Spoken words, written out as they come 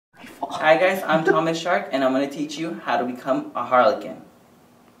Hi guys, I'm Thomas Shark and I'm going to teach you how to become a harlequin.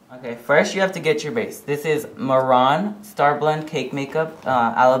 Okay, first you have to get your base. This is Maron Star Blend Cake Makeup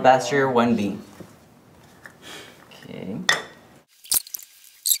Alabaster 1B. Okay.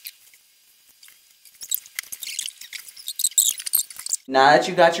 Now that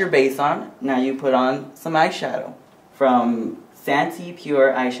you got your base on, now you put on some eyeshadow from Santee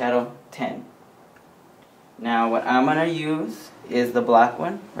Pure Eyeshadow 10. Now what I'm going to use is the black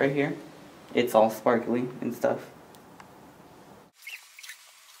one right here. It's all sparkly and stuff.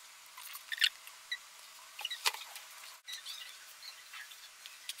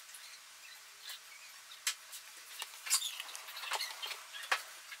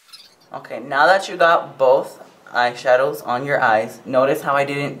 Okay, now that you got both eyeshadows on your eyes, notice how I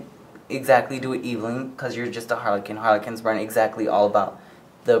didn't exactly do it evenly because you're just a harlequin. Harlequins weren't exactly all about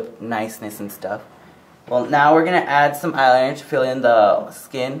the niceness and stuff. Well, now we're going to add some eyeliner to fill in the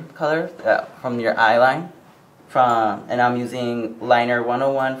skin color from your eye line. And I'm using Liner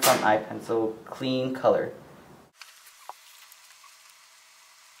 101 from Eye Pencil Clean Color.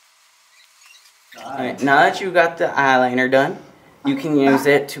 Alright, now that you got the eyeliner done, you can use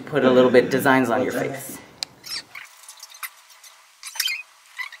it to put a little bit designs on your face.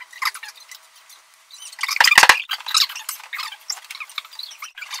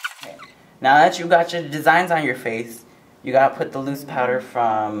 Okay. Now that you got your designs on your face, you gotta put the loose powder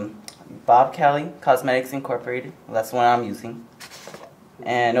from Bob Kelly Cosmetics Incorporated. Well, that's the one I'm using.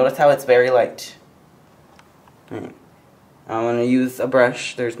 And notice how it's very light. Right. I'm gonna use a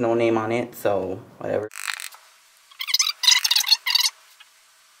brush. There's no name on it, so whatever.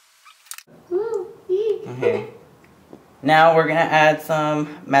 Okay. Now we're gonna add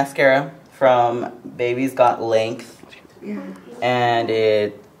some mascara from Baby's Got Length. Yeah.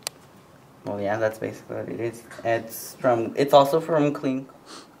 And well, yeah, that's basically what it is. It's also from Clean.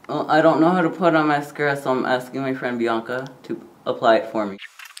 I don't know how to put on mascara, so I'm asking my friend Bianca to apply it for me.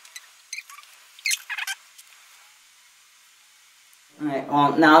 Alright,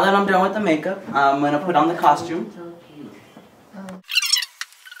 well, now that I'm done with the makeup, I'm gonna put on the costume.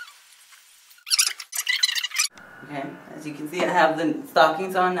 Okay, as you can see, I have the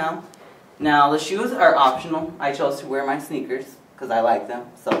stockings on now. Now, the shoes are optional. I chose to wear my sneakers because I like them,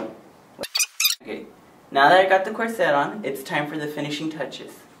 so. Okay, now that I got the corset on, it's time for the finishing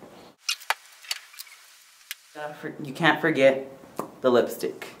touches. You can't forget the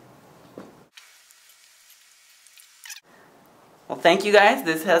lipstick. Well, thank you guys.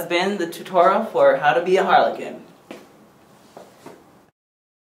 This has been the tutorial for how to be a harlequin.